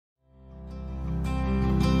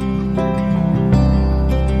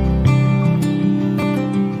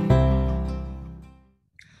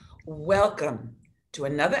Welcome to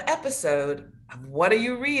another episode of What Are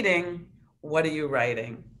You Reading? What Are You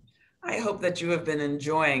Writing? I hope that you have been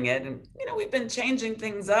enjoying it. And, we've been changing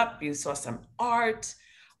things up. You saw some art.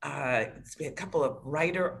 It's been a couple of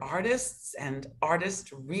writer artists and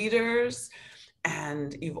artist readers.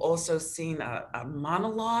 And you've also seen a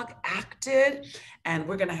monologue acted. And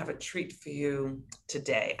we're going to have a treat for you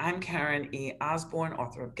today. I'm Karen E. Osborne,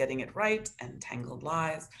 author of Getting It Right and Tangled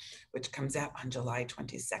Lies, which comes out on July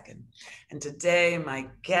 22nd. And today, my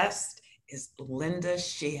guest is Linda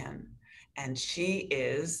Sheehan. And she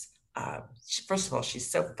is, first of all, she's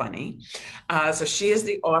so funny. So she is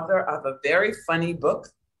the author of a very funny book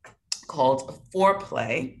called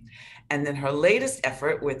Foreplay. And then her latest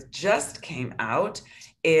effort, which just came out,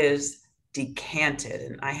 is Decanted.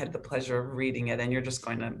 And I had the pleasure of reading it, and you're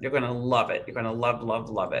going to love it. You're going to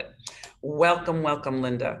love it. Welcome,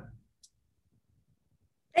 Linda.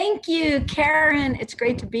 Thank you, Karen. It's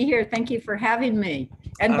great to be here. Thank you for having me.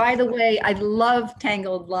 And by the way, I love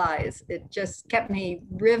Tangled Lies. It just kept me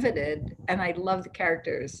riveted, and I love the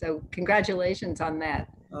characters. So congratulations on that.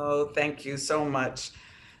 Oh, thank you so much.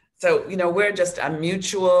 So, we're just a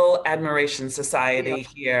mutual admiration society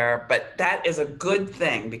here, but that is a good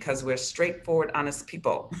thing because we're straightforward, honest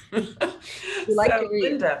people. So,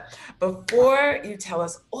 Linda, before you tell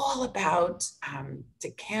us all about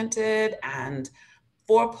Decanted and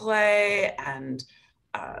Foreplay and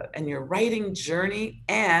your writing journey,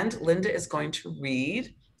 and Linda is going to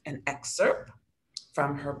read an excerpt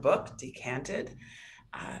from her book, Decanted.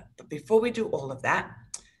 But before we do all of that,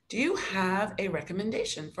 do you have a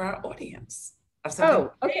recommendation for our audience of something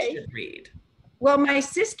they should read? Well, my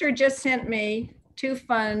sister just sent me 2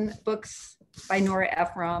 fun books by Nora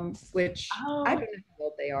Ephron, which I don't know how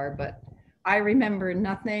old they are, but I Remember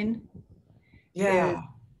Nothing. Yeah. Is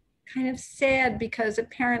kind of sad because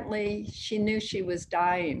apparently she knew she was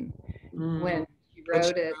dying when she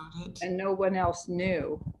wrote it, and no one else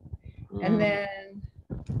knew. And then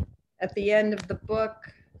at the end of the book,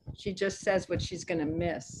 she just says what she's going to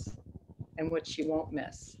miss and what she won't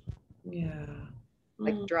miss. Yeah.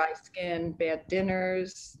 Like dry skin, bad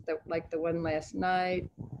dinners, like the one last night,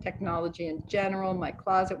 technology in general, my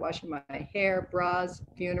closet, washing my hair, bras,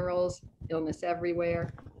 funerals, illness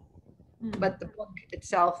everywhere. But the book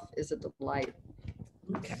itself is a delight.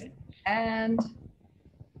 Okay. And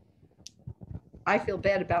I Feel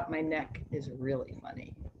Bad About My Neck is really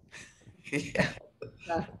funny. Yeah.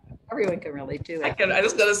 Everyone can relate to it. I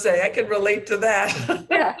was going to say, I can relate to that.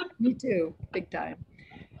 Yeah, me too, big time.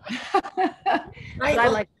 How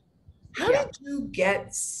did you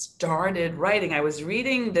get started writing? I was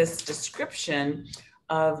reading this description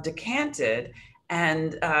of Decanted,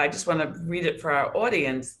 and I just want to read it for our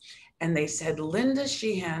audience. And they said, Linda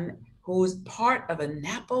Sheehan, who is part of a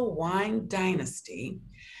Napa wine dynasty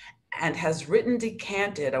and has written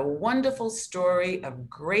Decanted, a wonderful story of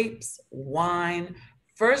grapes, wine,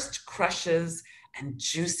 first crushes, and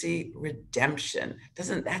juicy redemption.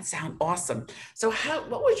 Doesn't that sound awesome? So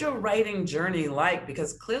what was your writing journey like?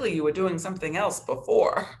 Because clearly you were doing something else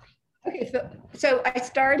before. Okay, so I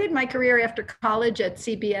started my career after college at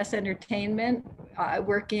CBS Entertainment,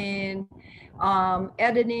 working,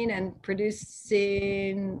 editing and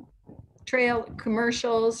producing trail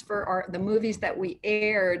commercials for the movies that we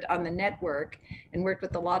aired on the network, and worked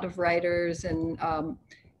with a lot of writers and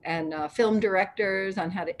film directors on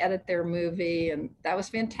how to edit their movie, and that was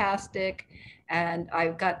fantastic. And I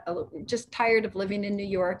got just tired of living in New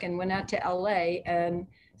York and went out to LA and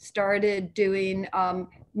started doing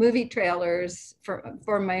movie trailers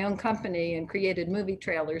for my own company, and created movie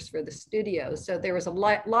trailers for the studio. So there was a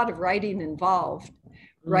lot of writing involved,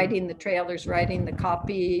 writing the trailers, writing the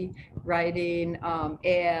copy, writing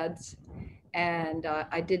ads. And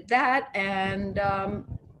I did that, and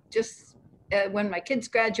when my kids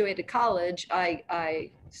graduated college,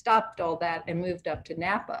 I stopped all that and moved up to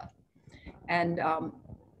Napa. And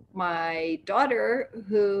my daughter,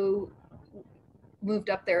 who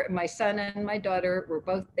moved up there, my son and my daughter were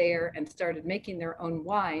both there and started making their own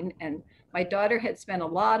wine. And my daughter had spent a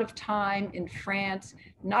lot of time in France,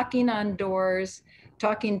 knocking on doors,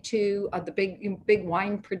 talking to the big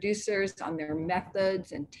wine producers on their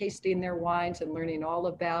methods and tasting their wines and learning all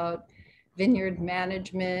about vineyard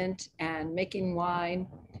management and making wine.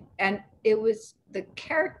 And it was the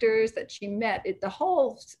characters that she met, the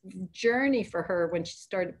whole journey for her when she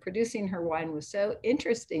started producing her wine was so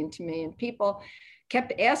interesting to me. And people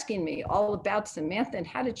kept asking me all about Samantha and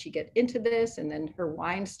how did she get into this? And then her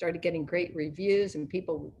wine started getting great reviews and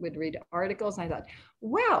people would read articles. And I thought,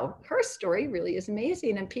 wow, her story really is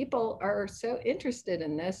amazing. And people are so interested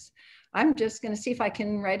in this. I'm just going to see if I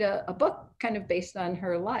can write a book kind of based on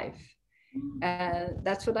her life. And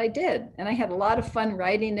that's what I did. And I had a lot of fun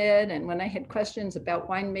writing it. And when I had questions about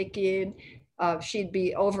winemaking, she'd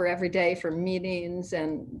be over every day for meetings,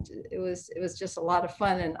 and it was just a lot of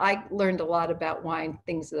fun. And I learned a lot about wine,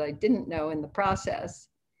 things that I didn't know in the process.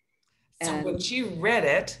 So when And she read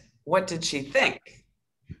it, what did she think?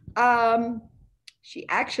 um, she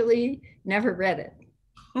actually never read it,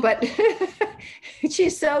 but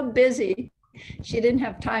she's so busy, she didn't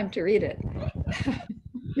have time to read it.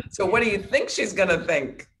 So what do you think she's going to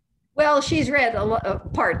think? Well, she's read a lot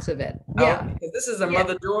of parts of it. Oh, Yeah, because this is a yeah,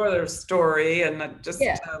 mother-daughter story, and I yeah, just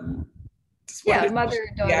yeah. wondered if Mother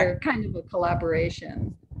she'd and react. daughter, kind of a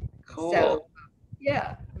collaboration. Cool. So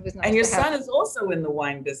yeah, it was And nice your to have. son is also in the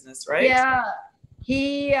wine business, right? Yeah,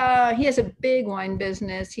 he has a big wine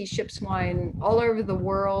business. He ships wine all over the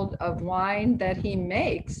world of wine that he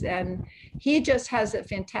makes, and he just has a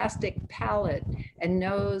fantastic palate and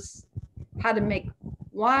knows how to make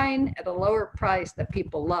wine at a lower price that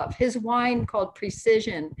people love. His wine called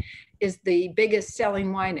Precision is the biggest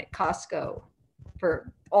selling wine at Costco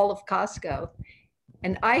for all of Costco,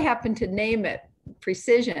 and I happen to name it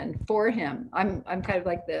Precision for him. I'm kind of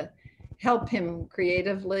like the help him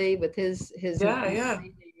creatively with his Yeah, yeah.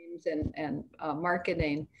 wine names and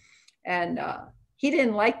marketing. And he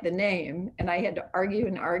didn't like the name, and I had to argue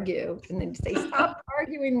and argue, and then say, "Stop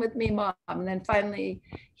arguing with me, Mom." And then finally,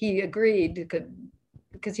 he agreed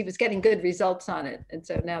because he was getting good results on it, and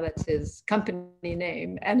so now that's his company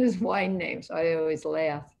name and his wine name. So I always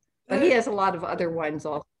laugh. But That he is has a lot of other wines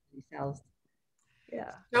also he sells.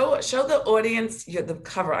 Yeah. show the audience the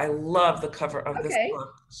cover. I love the cover of this Okay.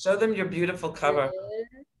 book. Show them your beautiful cover.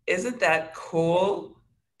 Isn't that cool?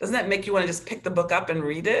 Doesn't that make you want to just pick the book up and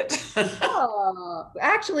read it? Oh,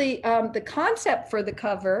 actually, the concept for the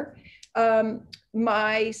cover,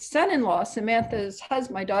 my son-in-law, Samantha's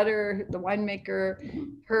husband, my daughter, the winemaker,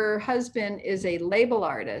 her husband is a label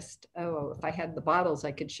artist. Oh, if I had the bottles,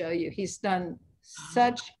 I could show you. He's done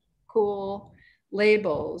such cool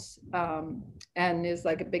labels, and is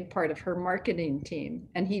like a big part of her marketing team.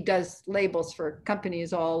 And he does labels for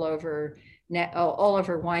companies all over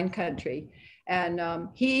wine country. And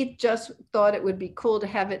he just thought it would be cool to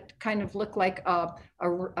have it kind of look like a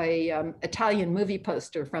Italian movie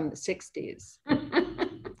poster from the 60s,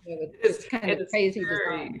 with this kind of It is crazy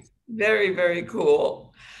very, designs. very, very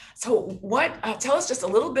cool. So, tell us just a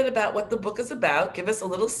little bit about what the book is about. Give us a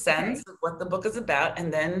little sense Okay. of what the book is about,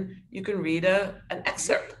 and then you can read an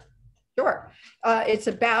excerpt. Sure. It's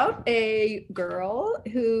about a girl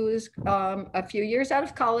who's a few years out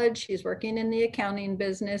of college. She's working in the accounting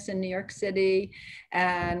business in New York City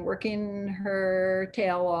and working her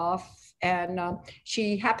tail off. And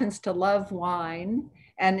she happens to love wine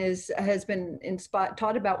and has been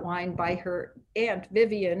taught about wine by her aunt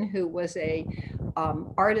Vivian, who was a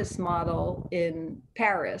artist model in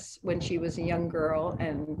Paris when she was a young girl.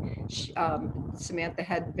 And Samantha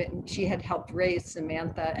she had helped raise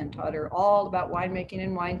Samantha and taught her all about winemaking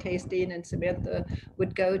and wine tasting. And Samantha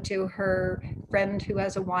would go to her friend who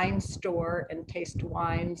has a wine store and taste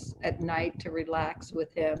wines at night to relax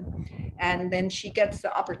with him. And then she gets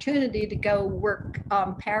the opportunity to go work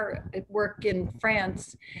in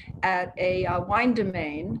France at a wine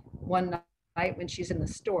domain one night when she's in the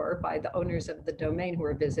store by the owners of the domain who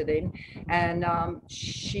are visiting. And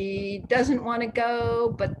she doesn't want to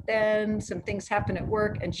go, but then some things happen at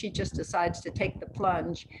work and she just decides to take the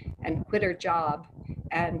plunge and quit her job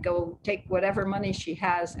and go take whatever money she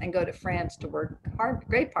has and go to France to work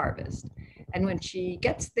grape harvest. And when she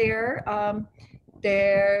gets there,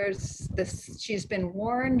 she's been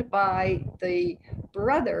warned by the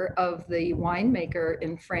brother of the winemaker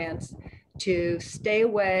in France to stay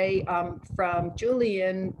away from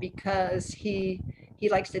Julian because he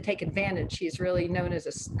likes to take advantage. He's really known as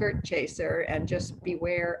a skirt chaser, and just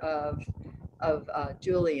beware of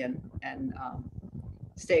Julian and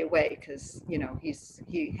stay away because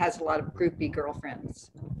he has a lot of groupie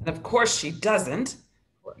girlfriends, And of course, she doesn't.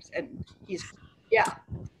 of course, and he's yeah.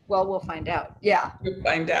 Well, we'll find out. Yeah. You'll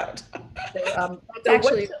find out. So that's So, what?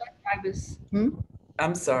 actually what I was.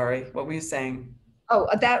 I'm sorry. What were you saying? Oh,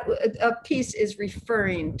 that a piece is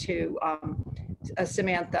referring to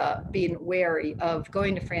Samantha being wary of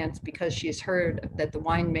going to France because she's heard that the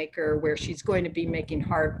winemaker where she's going to be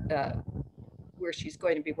where she's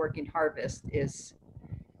going to be working harvest is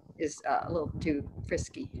a little too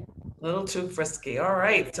frisky. A little too frisky. All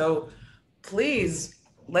right. So, please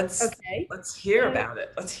Okay. let's hear about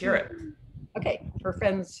it. Let's hear it. Okay, her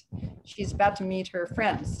friends. She's about to meet her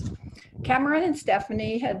friends. Cameron and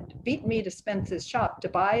Stephanie had beat me to Spence's shop to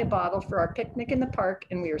buy a bottle for our picnic in the park,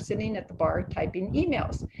 and we were sitting at the bar typing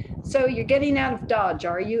emails. So you're getting out of Dodge,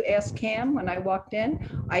 are you? Asked Cam when I walked in.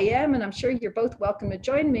 I am, and I'm sure you're both welcome to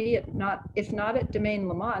join me, if not at Domaine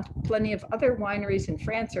Lamont. Plenty of other wineries in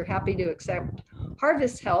France are happy to accept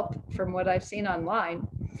harvest help from what I've seen online.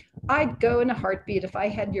 I'd go in a heartbeat if I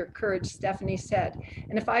had your courage, Stephanie said,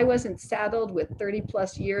 and if I wasn't saddled with 30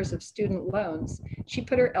 plus years of student loans. She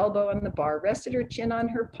put her elbow on the bar, rested her chin on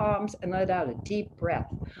her palms, and let out a deep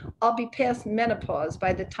breath. I'll be past menopause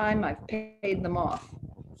by the time I've paid them off.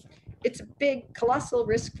 It's a big, colossal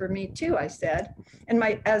risk for me too, I said. And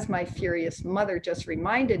as my furious mother just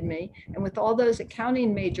reminded me, and with all those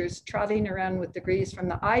accounting majors trotting around with degrees from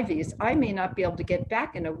the Ivies, I may not be able to get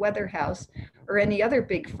back in a Weather House or any other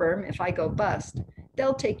big firm if I go bust.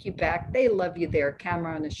 They'll take you back. They love you there,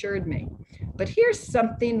 Cameron assured me. But here's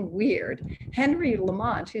something weird. Henry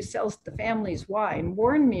Lamont, who sells the family's wine,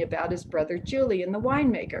 warned me about his brother Julian, the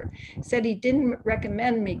winemaker. Said he didn't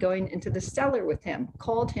recommend me going into the cellar with him,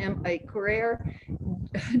 called him a coureur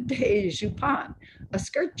de jupon, a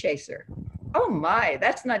skirt chaser. Oh my,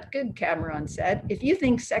 that's not good, Cameron said. If you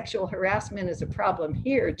think sexual harassment is a problem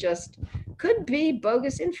here, just could be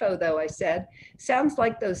bogus info, though, I said. Sounds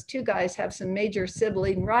like those two guys have some major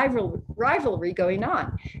sibling rivalry going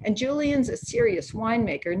on. And Julian's a serious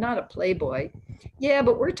winemaker, not a playboy. Yeah,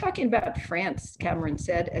 but we're talking about France, Cameron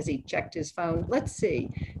said as he checked his phone. Let's see.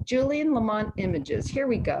 Julian Lamont images. Here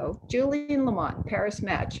we go. Julian Lamont, Paris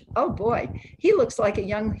Match. Oh boy, he looks like a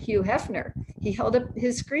young Hugh Hefner. He held up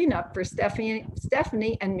his screen up for Stephanie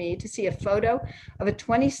and me to see a photo of a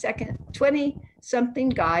 20-something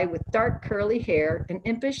guy with dark curly hair, an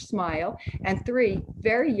impish smile, and three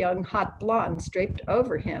very young hot blondes draped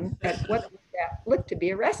over him at what looked to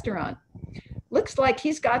be a restaurant. Looks like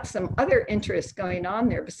he's got some other interests going on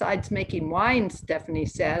there besides making wine, Stephanie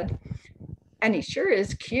said. And he sure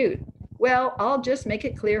is cute. Well, I'll just make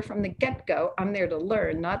it clear from the get-go, I'm there to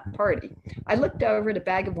learn, not party. I looked over at a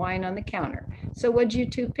bag of wine on the counter. So what'd you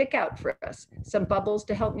two pick out for us? Some bubbles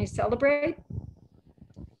to help me celebrate?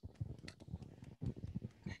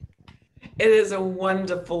 It is a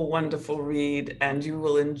wonderful, wonderful read, and you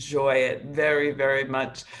will enjoy it very, very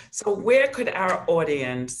much. So where could our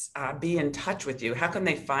audience be in touch with you? How can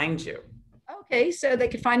they find you? Okay, so they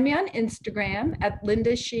can find me on Instagram at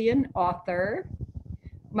Linda Sheehan Author.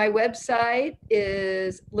 My website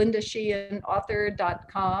is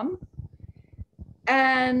lindasheehanauthor.com,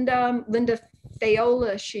 and Linda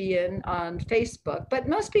Fayola Sheehan on Facebook. But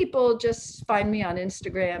most people just find me on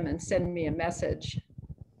Instagram and send me a message.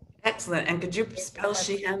 Excellent. And could you spell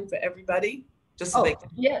Sheehan for everybody? Just so they can.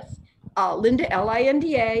 Yes. Linda,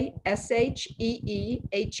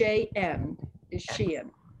 LindaSheehan is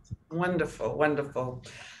Sheehan. Wonderful, wonderful.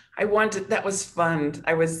 That was fun.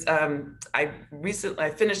 I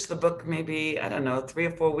finished the book maybe, I don't know, 3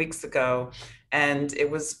 or 4 weeks ago. And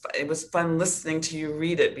it was fun listening to you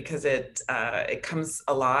read it because it comes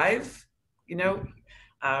alive, you know?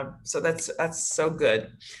 So that's so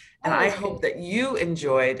good. And I hope that you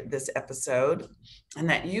enjoyed this episode and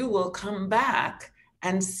that you will come back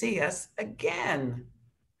and see us again.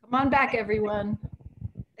 Come on back, everyone.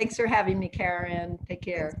 Thanks for having me, Karen. Take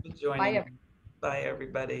care. Thanks for joining. Bye,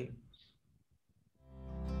 everybody.